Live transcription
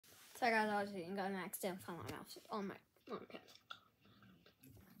Sorry guys, I was eating, got an accident from my mouth on my pants.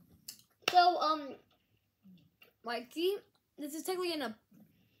 So, Mikey, this is technically in a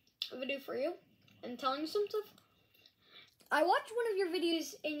video for you and telling you some stuff. I watched one of your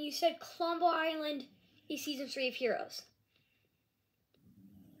videos and you said Colombo Island is season 3 of Heroes.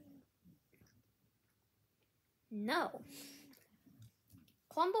 No.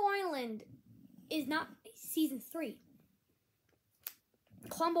 Colombo Island is not season 3.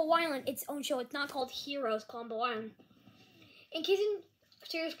 Colombo Island, its own show. It's not called Heroes Colombo Island. In case in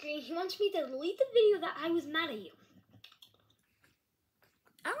serious screen, he wants me to delete the video that I was mad at you.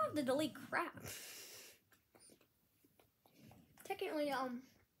 I don't have to delete crap. Technically,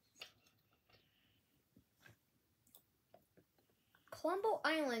 Colombo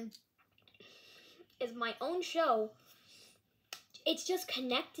Island is my own show. It's just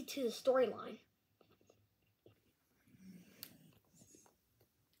connected to the storyline.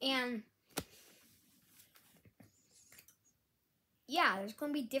 And yeah, there's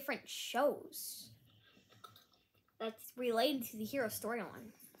going to be different shows that's related to the hero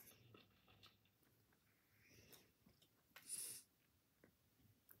storyline.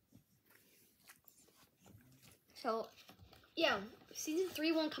 So, yeah, season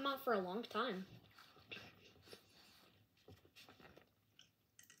 3 won't come out for a long time.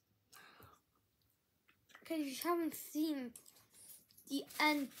 Because you haven't seen the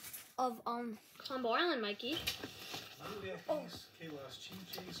end of Colombo Island, Mikey. Oh. You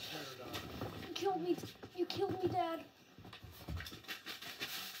killed me. You killed me, Dad.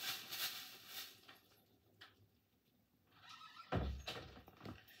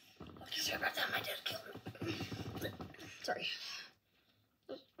 Okay, sorry about that. My dad killed me. Sorry.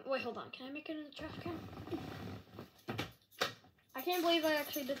 Wait, hold on. Can I make it in the trash can? I can't believe I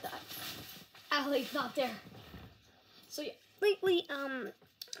actually did that. Allie's not there. So yeah, lately, how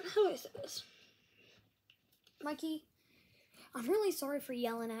do I say this? Mikey, I'm really sorry for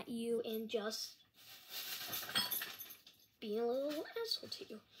yelling at you and just being a little asshole to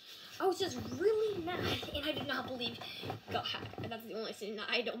you. I was just really mad and I did not believe God. And that's the only thing that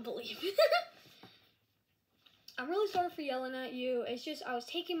I don't believe. I'm really sorry for yelling at you. It's just I was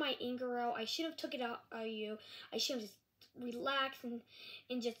taking my anger out. I should have took it out on you. I should have just relaxed and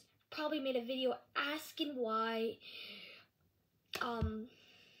just probably made a video asking why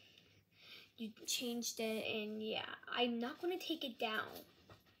you changed it, and yeah, I'm not going to take it down.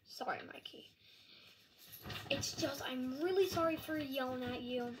 Sorry, Mikey. It's just, I'm really sorry for yelling at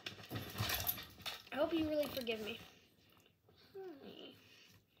you. I hope you really forgive me.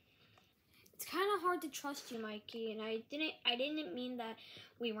 It's kind of hard to trust you, Mikey, and I didn't mean that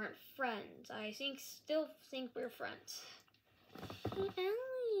we weren't friends. I still think we're friends. Hey,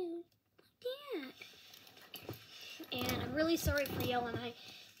 Ellie. Dad. And I'm really sorry for yelling at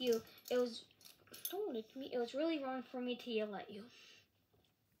you. It was really wrong for me to yell at you.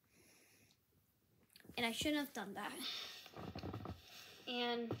 And I shouldn't have done that.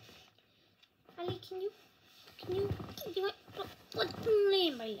 And Ali, can you lay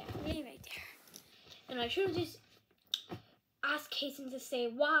my lap, lay right there. And I should have just asked Kason to say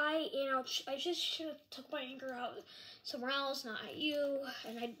why, and I just should have took my anger out somewhere else, not at you.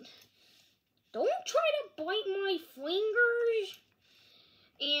 And I don't try to bite my fingers.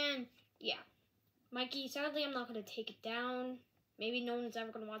 And yeah, Mikey, sadly I'm not gonna take it down. Maybe no one's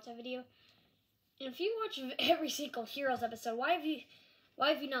ever gonna watch that video. And if you watch every single Heroes episode, why have you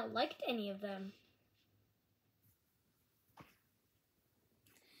not liked any of them?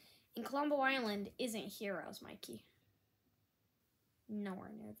 And Colombo Island isn't Heroes, Mikey.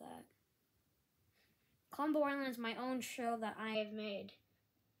 Nowhere near that. Colombo Island is my own show that I have made.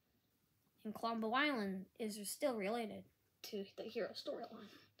 And Colombo Island is still related to the hero storyline.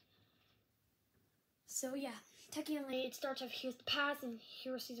 So yeah, technically it starts off Heroes the Past and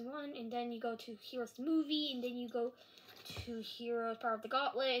Heroes Season 1, and then you go to Heroes the Movie, and then you go to Heroes Power of the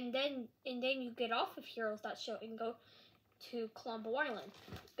Gauntlet, and then you get off of Heroes that show and go to Colombo Island.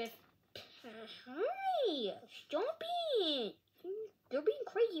 Hi, stop it! You're being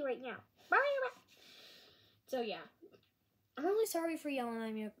crazy right now. So yeah, I'm really sorry for yelling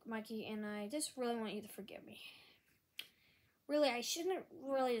at you, Mikey, and I just really want you to forgive me. Really, I shouldn't have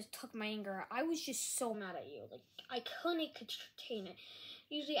really just took my anger out. I was just so mad at you. Like, I couldn't contain it.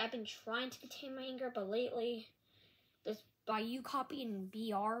 Usually, I've been trying to contain my anger, but lately, this by you copying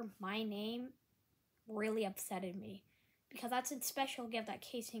BR, my name, really upsetted me. Because that's a special gift that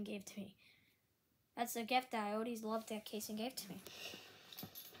Kason gave to me. That's a gift that I always loved that Kason gave to me.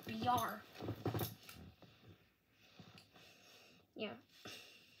 BR. Yeah.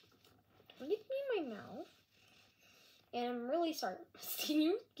 Don't get me in my mouth. and I'm really sorry. Can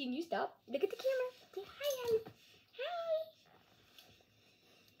you stop? Look at the camera. Say hi, hi.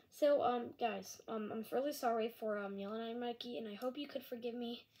 So, guys, I'm really sorry for yelling at Mikey, and I hope you could forgive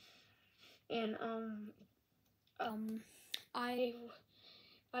me. And I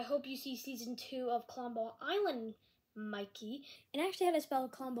hope you see season 2 of Colombo Island, Mikey. And actually, how to spell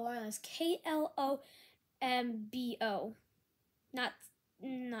Colombo Island is Klombo. Not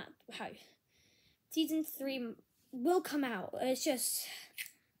how. Season 3 will come out. It's just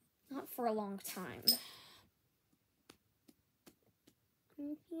not for a long time.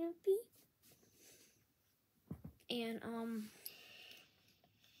 And I'm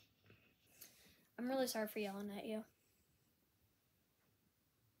really sorry for yelling at you.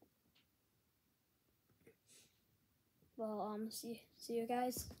 Well, see you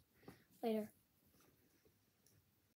guys later.